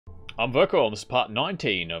I'm Vercoil, and this is part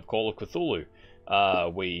 19 of Call of Cthulhu.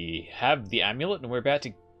 We have the amulet, and we're about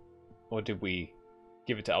to... Or did we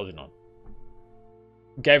give it to Algernon?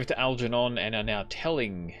 Gave it to Algernon, and are now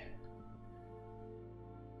telling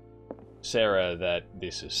Sarah that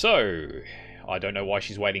this is so. I don't know why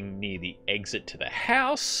she's waiting near the exit to the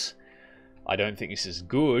house. I don't think this is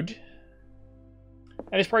good.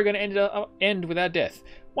 And it's probably going to end with our death.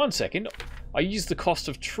 1 second. I used the cost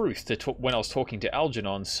of truth to talk when I was talking to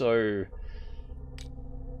Algernon, so...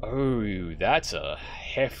 Oh, that's a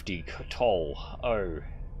hefty toll. Oh.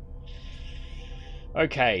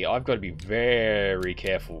 Okay, I've got to be very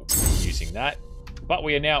careful using that. But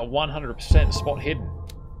we are now at 100% spot hidden.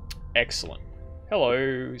 Excellent.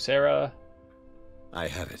 Hello, Sarah. I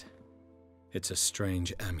have it. It's a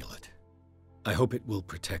strange amulet. I hope it will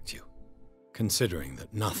protect you, considering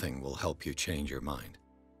that nothing will help you change your mind.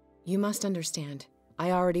 You must understand.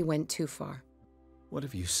 I already went too far. What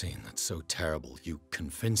have you seen that's so terrible you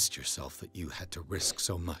convinced yourself that you had to risk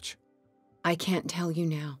so much? I can't tell you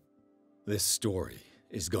now. This story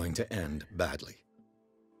is going to end badly.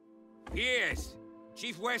 Yes.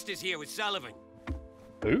 Chief West is here with Sullivan.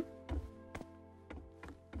 Who?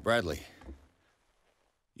 Bradley,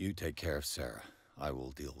 you take care of Sarah. I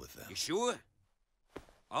will deal with them. You sure?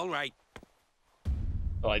 All right.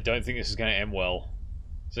 I don't think this is going to end well.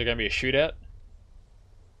 Is there going to be a shootout?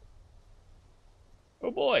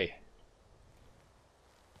 Oh boy.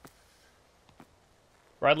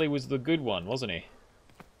 Bradley was the good one, wasn't he?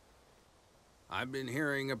 I've been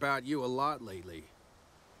hearing about you a lot lately.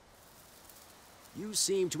 You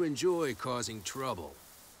seem to enjoy causing trouble.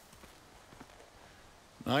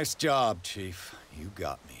 Nice job, Chief. You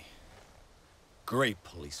got me. Great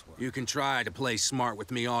police work. You can try to play smart with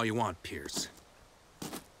me all you want, Pierce.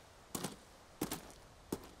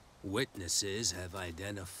 Witnesses have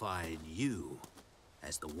identified you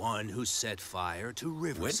as the one who set fire to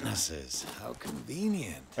Riverside. Witnesses? How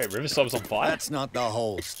convenient. Wait, Riverside was on fire? That's not the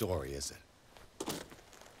whole story, is it?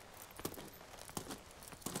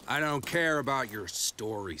 I don't care about your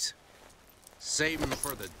stories. Save them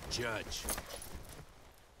for the judge.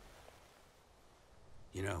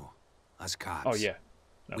 You know, us cops. Oh, yeah.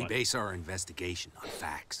 We base our investigation on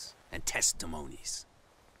facts and testimonies.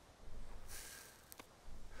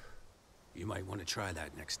 You might want to try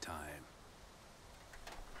that next time.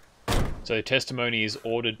 So testimony is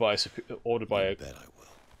ordered by a Bet I will.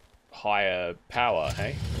 higher power,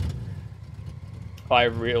 hey? I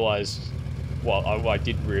realised, well, I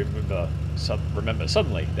did remember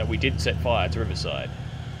suddenly that we did set fire to Riverside.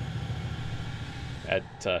 I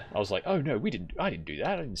was like, oh no, I didn't do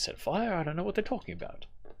that. I didn't set fire. I don't know what they're talking about.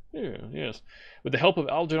 Yeah, yes. With the help of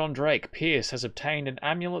Algernon Drake, Pierce has obtained an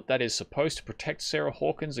amulet that is supposed to protect Sarah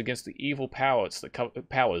Hawkins against the evil powers that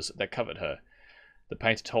covet her. The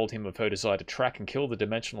painter told him of her desire to track and kill the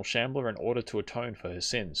dimensional shambler in order to atone for her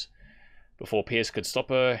sins. Before Pierce could stop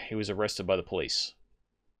her, he was arrested by the police.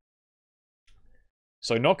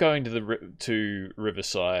 So not going to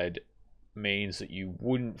Riverside means that you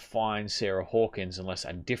wouldn't find Sarah Hawkins unless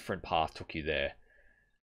a different path took you there.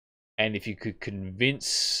 And if you could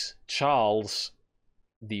convince Charles,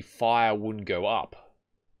 the fire wouldn't go up,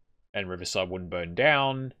 and Riverside wouldn't burn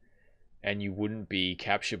down, and you wouldn't be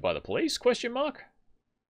captured by the police? Question mark.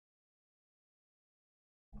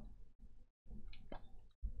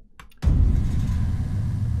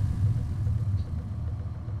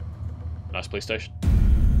 Nice police station.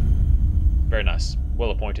 Very nice.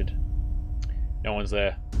 Well appointed. No one's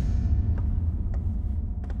there.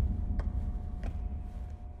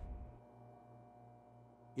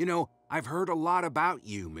 You know, I've heard a lot about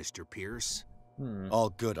you, Mr. Pierce. All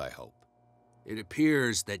good, I hope. It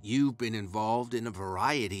appears that you've been involved in a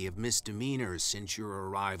variety of misdemeanors since your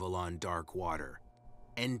arrival on Darkwater.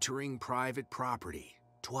 Entering private property,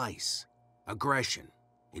 twice. Aggression,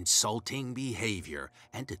 insulting behavior,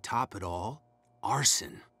 and to top it all,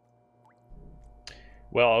 arson.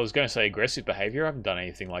 Well, I was going to say aggressive behavior. I haven't done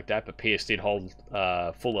anything like that, but Pierce did hold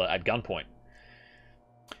Fuller at gunpoint.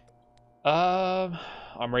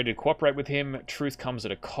 I'm ready to cooperate with him. Truth comes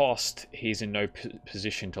at a cost. He's in no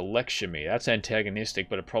position to lecture me. That's antagonistic,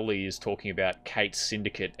 but it probably is talking about Kate's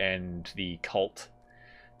syndicate and the cult.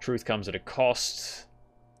 Truth comes at a cost.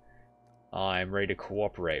 I'm ready to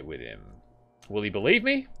cooperate with him. Will he believe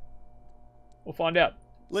me? We'll find out.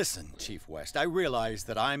 Listen, Chief West, I realize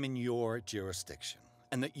that I'm in your jurisdiction,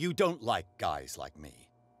 and that you don't like guys like me.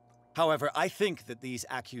 However, I think that these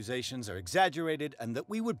accusations are exaggerated and that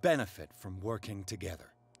we would benefit from working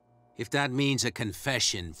together. If that means a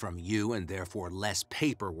confession from you and therefore less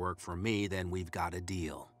paperwork for me, then we've got a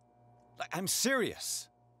deal. I'm serious.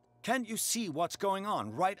 Can't you see what's going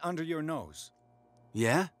on right under your nose?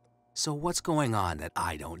 Yeah? So what's going on that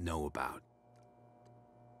I don't know about?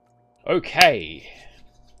 Okay.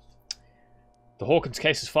 The Hawkins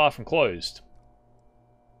case is far from closed.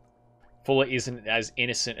 Fuller isn't as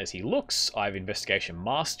innocent as he looks. I have investigation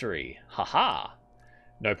mastery. Haha.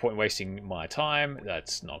 No point in wasting my time.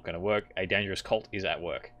 That's not going to work. A dangerous cult is at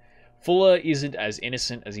work. Fuller isn't as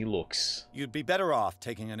innocent as he looks. You'd be better off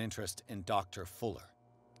taking an interest in Dr. Fuller.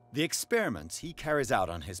 The experiments he carries out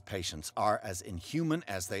on his patients are as inhuman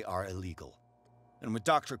as they are illegal. And when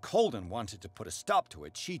Dr. Colden wanted to put a stop to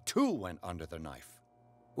it, she too went under the knife.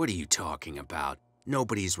 What are you talking about?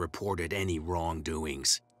 Nobody's reported any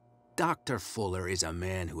wrongdoings. Dr. Fuller is a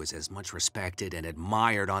man who is as much respected and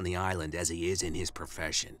admired on the island as he is in his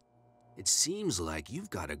profession. It seems like you've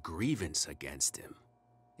got a grievance against him.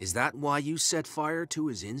 Is that why you set fire to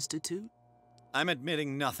his institute? I'm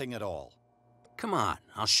admitting nothing at all. Come on,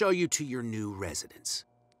 I'll show you to your new residence.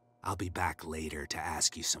 I'll be back later to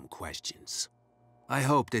ask you some questions. I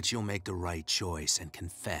hope that you'll make the right choice and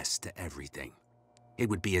confess to everything. It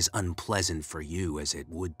would be as unpleasant for you as it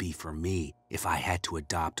would be for me if I had to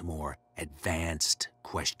adopt more advanced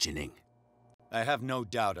questioning. I have no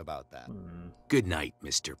doubt about that. Good night,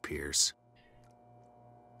 Mr. Pierce.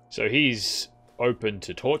 So he's open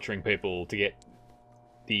to torturing people to get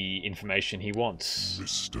the information he wants.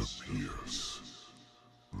 Mr. Pierce,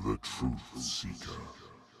 the truth seeker.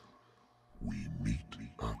 We meet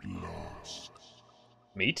at last.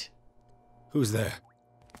 Meet? Who's there?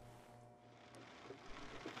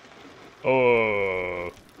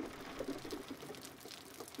 Oh.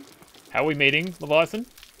 How are we meeting, Leviathan?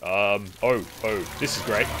 This is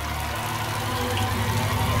great.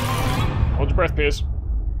 Hold your breath, Pierce.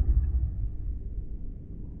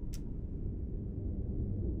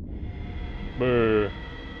 Boo.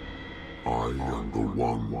 I am the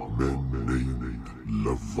one men named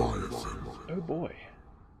Leviathan. Oh boy.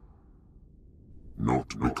 Not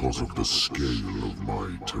because of the scale of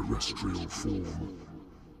my terrestrial form,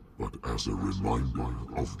 but as a reminder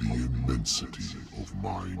of the immensity of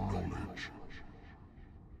my knowledge,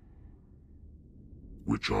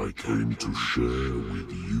 which I came to share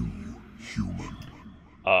with you, human.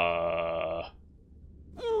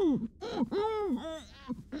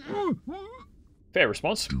 Fair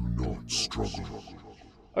response. Do not struggle.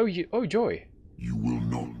 Oh, joy. You will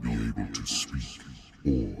not be able to speak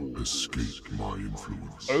or escape my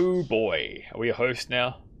influence. Oh boy. Are we a host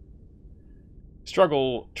now?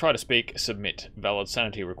 Struggle, try to speak, submit. Valid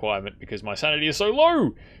sanity requirement because my sanity is so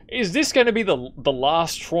low! Is this going to be the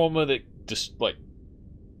last trauma that just, like,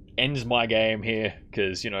 ends my game here?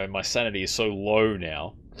 Because, you know, my sanity is so low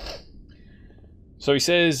now. So he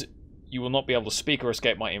says, you will not be able to speak or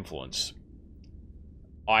escape my influence.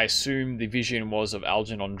 I assume the vision was of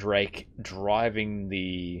Algernon Drake driving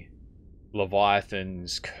the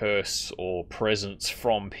Leviathan's curse or presence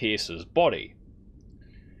from Pierce's body.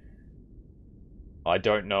 I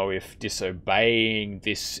don't know if disobeying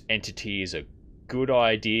this entity is a good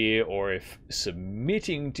idea or if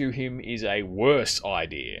submitting to him is a worse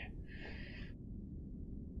idea.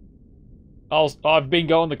 I've been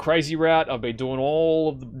going the crazy route. I've been doing all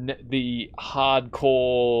of the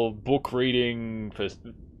hardcore book reading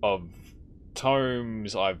of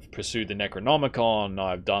tomes. I've pursued the Necronomicon.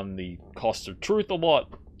 I've done the Cost of Truth a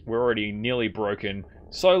lot. We're already nearly broken.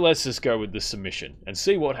 So let's just go with the submission and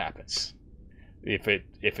see what happens. If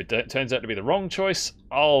it turns out to be the wrong choice,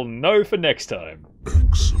 I'll know for next time.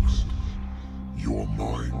 Excellent. Your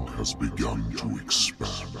mind has begun to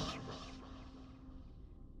expand.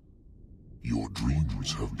 Your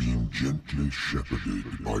dreams have been gently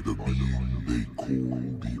shepherded by the being they call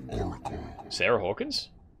the Oracle. Sarah Hawkins?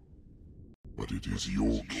 But it is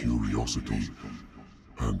your curiosity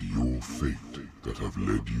and your fate that have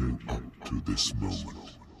led you up to this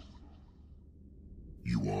moment.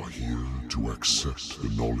 You are here to accept the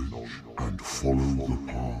knowledge and follow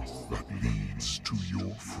the path that leads to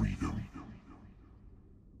your freedom.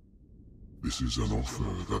 This is an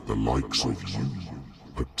offer that the likes of you,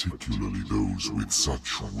 particularly those with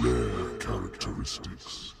such rare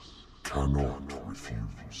characteristics, cannot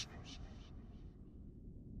refuse.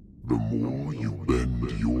 The more you bend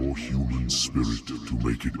your human spirit to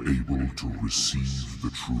make it able to receive the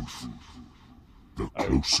truth, the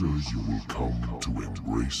closer you will come to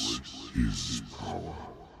embrace his power.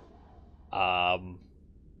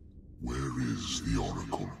 Where is the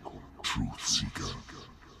Oracle, Truth Seeker?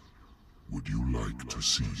 Would you like to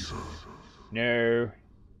see her? No.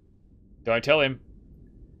 Don't tell him.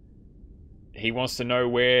 He wants to know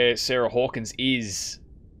where Sarah Hawkins is.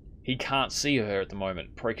 He can't see her at the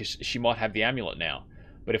moment, because she might have the amulet now.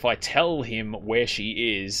 But if I tell him where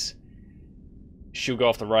she is, she'll go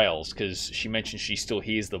off the rails, because she mentioned she still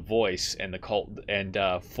hears the voice, and the cult, and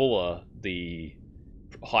Fuller, the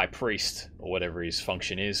high priest, or whatever his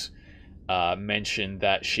function is, mentioned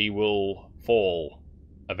that she will fall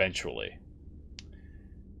eventually.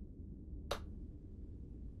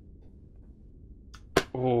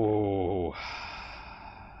 Oh.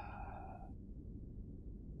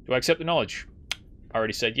 Do I accept the knowledge? I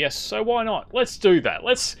already said yes, so why not? Let's do that.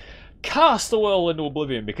 Let's cast the world into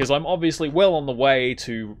oblivion, because I'm obviously well on the way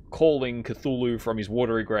to calling Cthulhu from his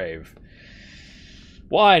watery grave.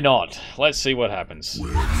 Why not? Let's see what happens. Where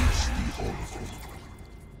is the Oracle?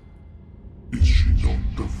 Is she not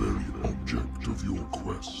the very object of your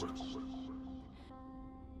quest?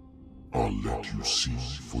 I'll let you see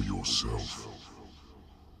for yourself.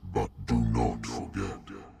 But do not forget,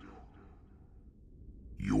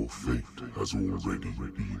 your fate has already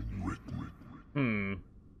been written.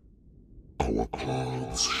 Our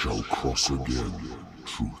paths shall cross again,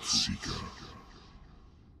 Truth Seeker.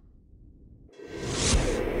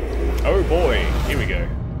 Oh boy, here we go.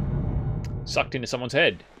 Sucked into someone's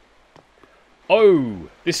head. Oh,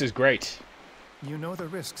 this is great. You know the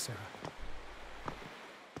risk, Sarah.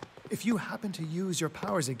 If you happen to use your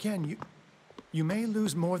powers again, you may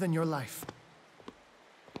lose more than your life.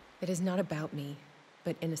 It is not about me,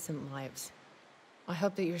 but innocent lives. I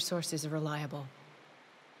hope that your sources are reliable.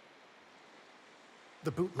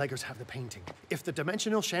 The bootleggers have the painting. If the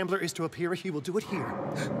dimensional shambler is to appear, he will do it here.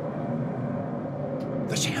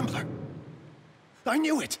 The shambler! I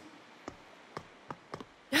knew it!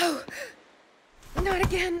 No! Not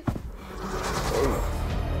again!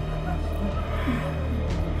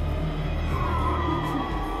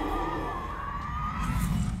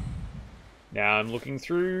 Now I'm looking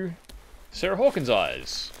through Sarah Hawkins'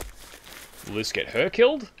 eyes. Will this get her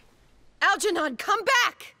killed? Algernon, come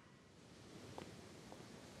back!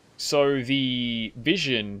 So the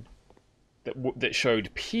vision that showed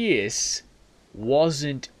Pierce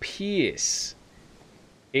wasn't Pierce.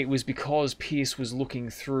 It was because Pierce was looking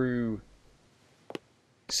through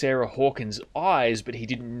Sarah Hawkins' eyes, but he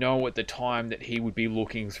didn't know at the time that he would be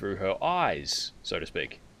looking through her eyes, so to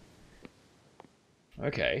speak.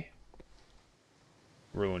 Okay.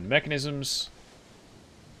 Ruined mechanisms.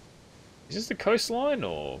 Is this the coastline,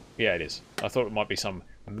 or... Yeah, it is. I thought it might be some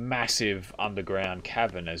massive underground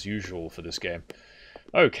cavern, as usual for this game.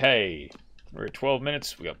 Okay. We're at 12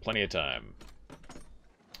 minutes. We got plenty of time.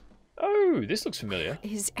 Oh, this looks familiar.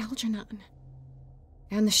 Is Algernon.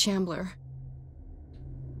 And the Shambler.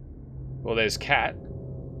 Well, there's Cat.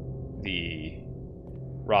 The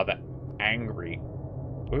rather angry...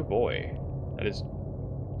 Oh boy. That is...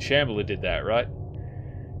 Shambler did that, right?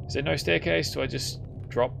 Is there no staircase? Do I just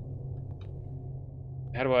drop?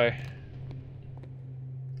 How do I...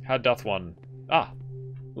 How doth one... Ah!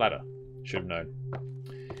 Ladder. Should have known.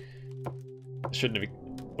 Shouldn't have...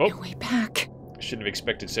 Oh! No way back. Shouldn't have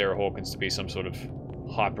expected Sarah Hawkins to be some sort of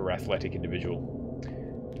hyper-athletic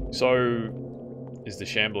individual. So... Is the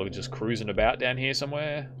Shambler just cruising about down here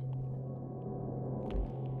somewhere?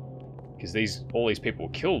 Because all these people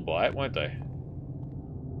were killed by it, weren't they?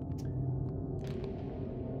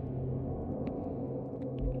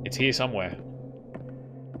 It's here somewhere.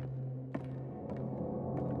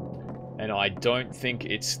 And I don't think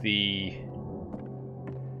it's the...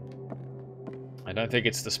 I don't think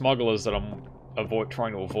it's the smugglers that I'm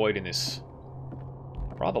trying to avoid in this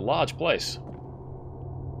rather large place.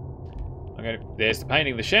 There's the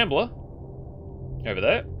painting of the Shambler. Over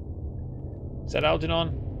there. Is that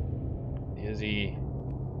Algernon? Is he...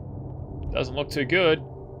 Doesn't look too good.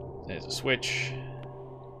 There's a switch.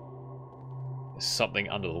 There's something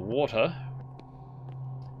under the water.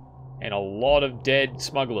 And a lot of dead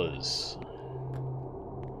smugglers.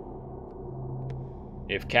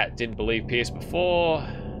 If Cat didn't believe Pierce before...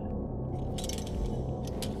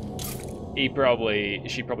 She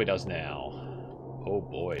probably does now. Oh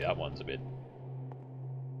boy, that one's a bit...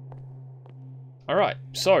 Alright,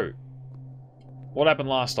 so... What happened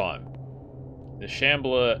last time? The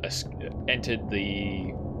Shambler escaped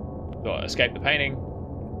the painting,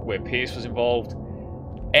 where Pierce was involved,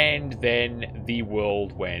 and then the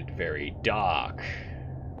world went very dark.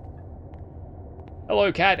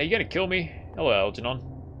 Hello, Cat. Are you going to kill me? Hello, Algernon.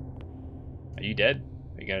 Are you dead?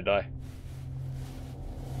 Are you going to die?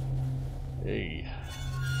 Hey.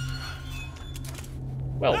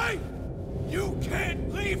 Well. Hey! You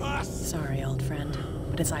can't leave us! Sorry, old friend,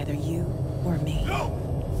 but it's either you or me. No!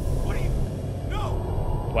 What are you...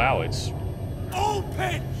 No! Wow, it's...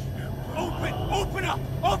 Open! Open up!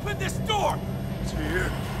 Open this door! It's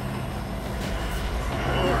here.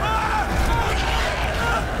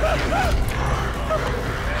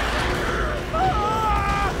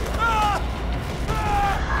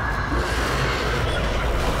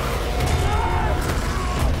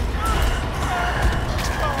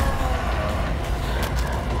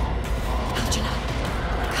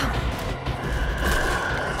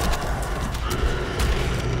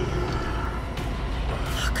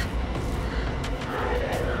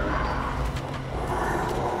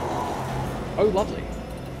 Oh, lovely.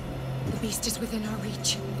 The beast is within our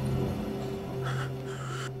reach.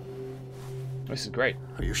 This is great.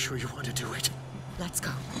 Are you sure you want to do it? Let's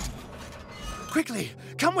go. Quickly,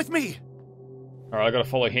 come with me! Alright, I gotta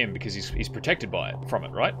follow him because he's protected by it, from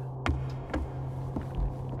it, right?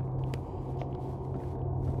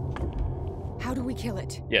 How do we kill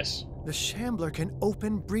it? Yes. The Shambler can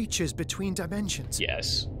open breaches between dimensions.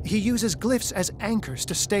 Yes. He uses glyphs as anchors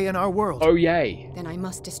to stay in our world. Oh, yay. Then I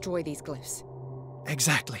must destroy these glyphs.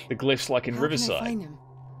 Exactly. The glyphs like in How Riverside. can I find them?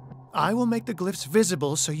 I will make the glyphs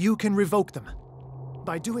visible so you can revoke them.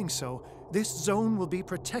 By doing so, this zone will be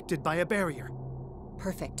protected by a barrier.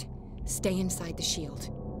 Perfect. Stay inside the shield.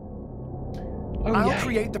 Oh, I'll yay.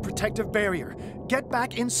 create the protective barrier. Get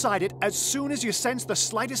back inside it as soon as you sense the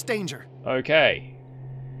slightest danger. Okay.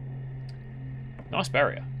 Nice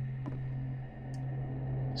barrier.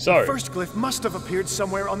 So, The first glyph must have appeared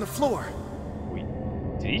somewhere on the floor.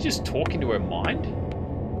 did he just talk into her mind?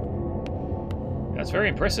 That's very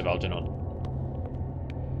impressive, Algernon.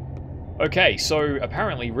 Okay, so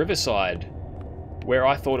apparently Riverside, where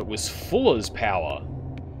I thought it was Fuller's power,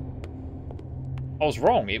 I was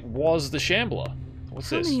wrong. It was the Shambler.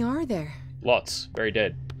 What's How this? many are there? Lots. Very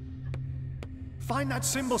dead. Find that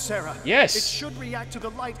symbol, Sarah. Yes. It should react to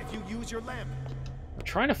the light if you use your lamp. I'm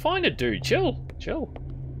trying to find it, dude. Chill. Chill.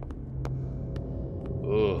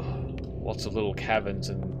 Ugh. Lots of little caverns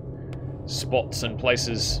and spots and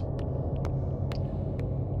places.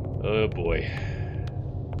 Oh boy.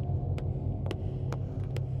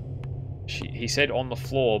 He said on the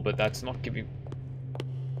floor, but that's not giving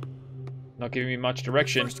me much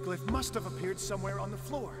direction. The first glyph must have appeared somewhere on the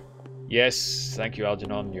floor. Yes, thank you,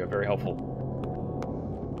 Algernon. You are very helpful.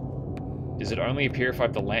 Does it only appear if I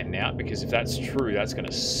have the lantern out? Because if that's true, that's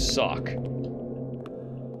gonna suck.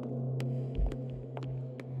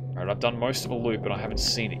 Alright, I've done most of a loop, but I haven't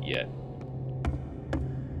seen it yet.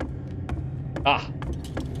 Ah!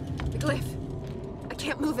 The glyph. I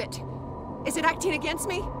can't move it. Is it acting against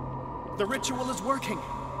me? The ritual is working.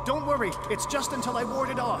 Don't worry, it's just until I ward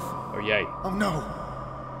it off. Oh, yay. Oh no.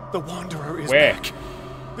 The Wanderer is Where? back.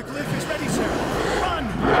 The glyph is ready, Sarah. Run!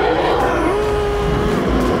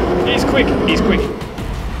 He's quick! He's quick!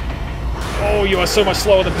 Oh, you are so much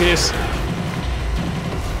slower than Pierce.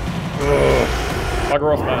 Ugh.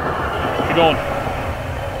 Bugger off, man. Be gone.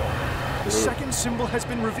 The second symbol has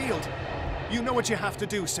been revealed. You know what you have to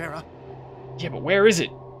do, Sarah. Yeah, but where is it?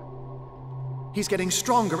 He's getting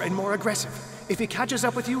stronger and more aggressive. If he catches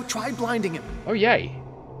up with you, try blinding him. Oh, yay.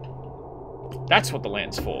 That's what the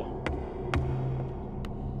lantern's for.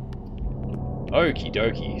 Okie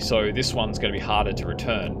dokie. So this one's going to be harder to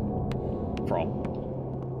return from.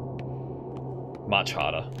 Much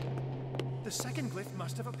harder. The second glyph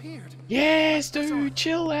must have appeared. Yes, dude.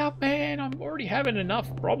 Chill out, man. I'm already having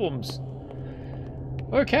enough problems.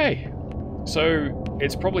 Okay. So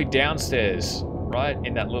it's probably downstairs, right?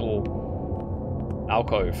 In that little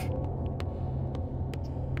alcove.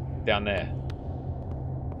 Down there.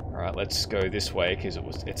 Alright, let's go this way, because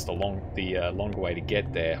it's the longer way to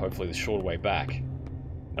get there. Hopefully the shorter way back.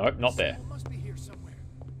 Nope, not there. Must be here somewhere.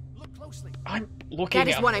 Look closely. I'm looking That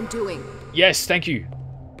is out. what I'm doing. Yes, thank you.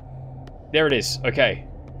 There it is. Okay.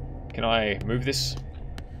 Can I move this?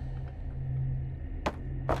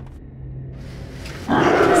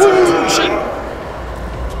 Ooh, shit!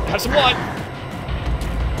 Have some light.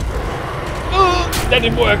 That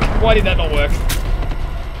didn't work. Why did that not work?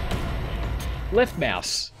 Left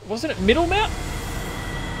mouse. Wasn't it middle mouse?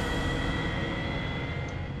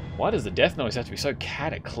 Why does the death noise have to be so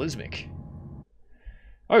cataclysmic?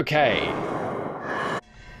 Okay.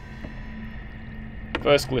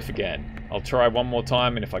 First glyph again. I'll try one more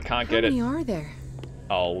time, and if I can't get it, How many are there?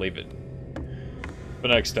 I'll leave it for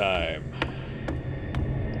next time.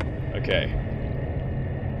 Okay.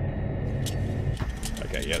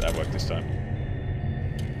 Okay, yeah, that worked this time.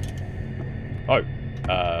 Oh,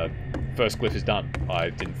 first glyph is done. I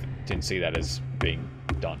didn't see that as being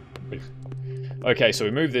done. Okay, so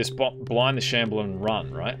we move this, blind the Shambler and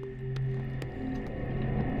run, right?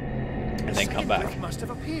 And then come back. Must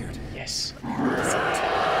have appeared. Yes.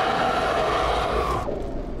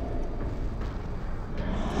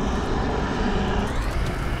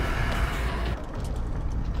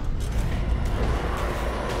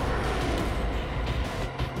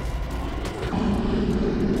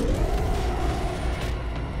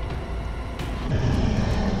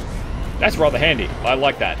 That's rather handy. I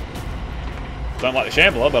like that. Don't like the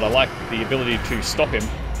Shambler, but I like the ability to stop him.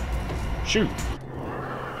 Shoot.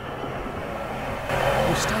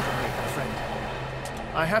 You startled me, my friend.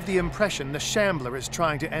 I have the impression the Shambler is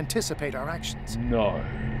trying to anticipate our actions. No.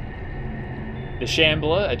 The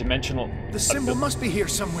Shambler, a dimensional... The symbol must be here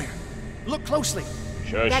somewhere. Look closely.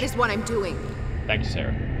 Shush. That is what I'm doing. Thank you,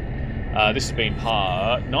 Sarah. This has been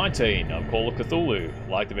part 19 of Call of Cthulhu.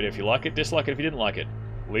 Like the video if you like it, dislike it if you didn't like it.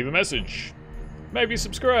 Leave a message. Maybe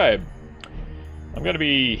subscribe. I'm going to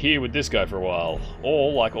be here with this guy for a while.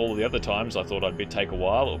 Or, like all of the other times, I thought I'd take a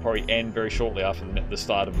while. It'll probably end very shortly after the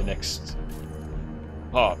start of the next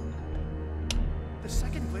part. The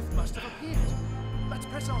second glyph must have appeared. Let's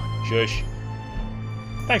press on. Shush.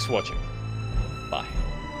 Thanks for watching.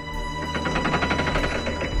 Bye.